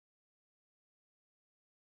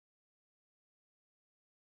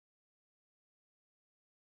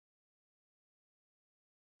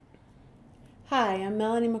Hi, I'm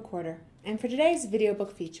Melanie McWhorter, and for today's video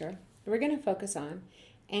book feature, we're going to focus on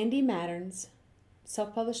Andy Mattern's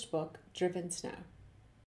self-published book, Driven Snow.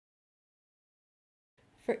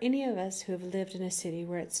 For any of us who have lived in a city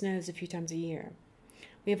where it snows a few times a year,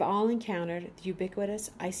 we have all encountered the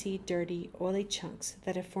ubiquitous, icy, dirty, oily chunks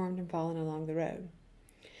that have formed and fallen along the road.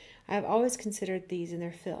 I have always considered these in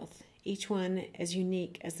their filth, each one as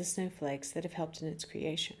unique as the snowflakes that have helped in its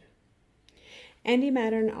creation. Andy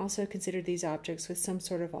Mattern also considered these objects with some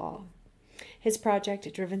sort of awe. His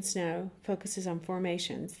project, Driven Snow, focuses on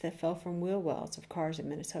formations that fell from wheel wells of cars in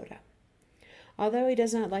Minnesota. Although he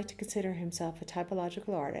does not like to consider himself a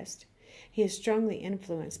typological artist, he is strongly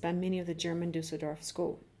influenced by many of the German Dusseldorf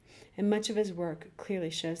school, and much of his work clearly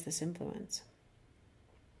shows this influence.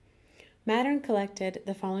 Mattern collected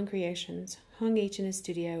the fallen creations, hung each in his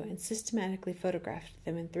studio, and systematically photographed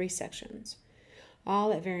them in 3 sections,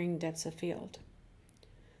 all at varying depths of field.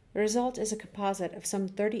 The result is a composite of some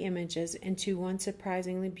 30 images into one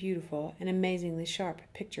surprisingly beautiful and amazingly sharp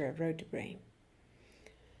picture of road debris.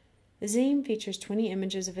 The zine features 20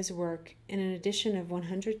 images of his work in an edition of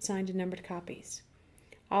 100 signed and numbered copies.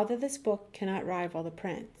 Although this book cannot rival the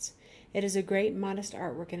prints, it is a great modest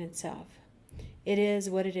artwork in itself. It is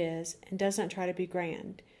what it is and does not try to be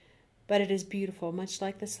grand, but it is beautiful, much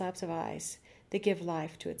like the slabs of ice that give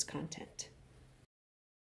life to its content.